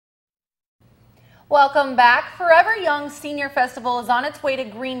Welcome back. Forever Young Senior Festival is on its way to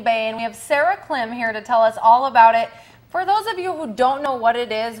Green Bay, and we have Sarah Klim here to tell us all about it. For those of you who don't know what it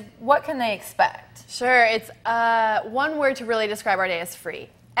is, what can they expect? Sure, it's one word to really describe our day is free.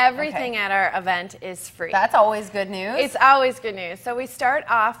 Everything at our event is free. That's always good news. It's always good news. So we start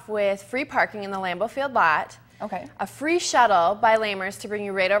off with free parking in the Lambeau Field lot. Okay. A free shuttle by Lamers to bring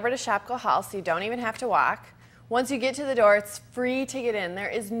you right over to Shopko Hall, so you don't even have to walk. Once you get to the door, it's free to get in. There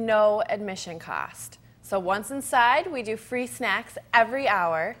is no admission cost. So once inside, we do free snacks every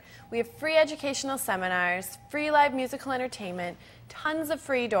hour. We have free educational seminars, free live musical entertainment, tons of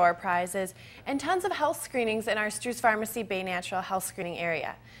free door prizes, and tons of health screenings in our Struce Pharmacy Bay Natural Health Screening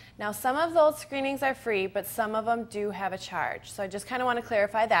area. Now, some of those screenings are free, but some of them do have a charge. So I just kind of want to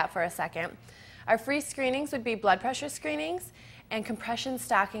clarify that for a second. Our free screenings would be blood pressure screenings and compression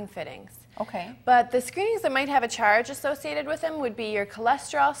stocking fittings. Okay. But the screenings that might have a charge associated with them would be your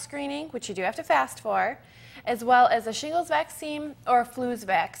cholesterol screening, which you do have to fast for, as well as a shingles vaccine or a flu's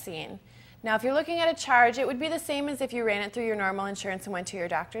vaccine. Now, if you're looking at a charge, it would be the same as if you ran it through your normal insurance and went to your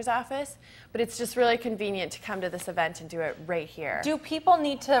doctor's office, but it's just really convenient to come to this event and do it right here. Do people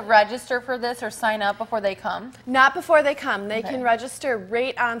need to register for this or sign up before they come? Not before they come. They can register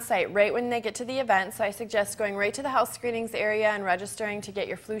right on site, right when they get to the event. So I suggest going right to the health screenings area and registering to get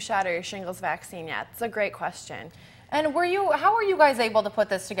your flu shot or your shingles vaccine yet. It's a great question. And how were you guys able to put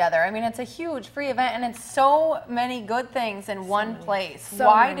this together? I mean, it's a huge free event, and it's so many good things in one place.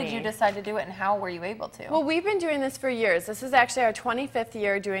 Why did you decide to do it, and how were you able to? Well, we've been doing this for years. This is actually our 25th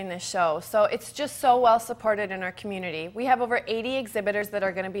year doing this show, so it's just so well supported in our community. We have over 80 exhibitors that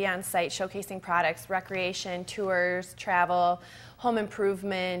are going to be on site showcasing products, recreation, tours, travel, home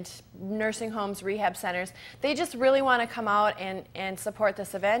improvement, nursing homes, rehab centers. They just really want to come out and support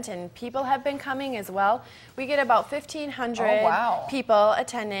this event, and people have been coming as well. We get about 1,500 people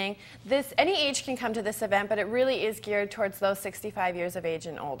attending. Any age can come to this event, but it really is geared towards those 65 years of age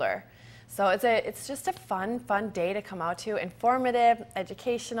and older. So it's just a fun day to come out to, informative,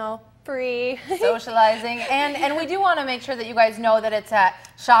 educational, free. Socializing, and we do want to make sure that you guys know that it's at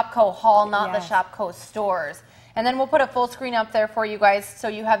Shopko Hall, not the Shopko stores. And then we'll put a full screen up there for you guys so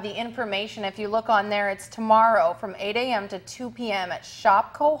you have the information. If you look on there, it's tomorrow from 8 a.m. to 2 p.m. at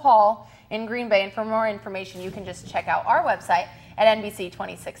Shopko Hall in Green Bay. And for more information, you can just check out our website at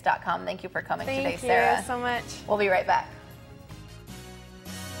NBC26.com. Thank you for coming today, Sarah. Thank you so much. We'll be right back.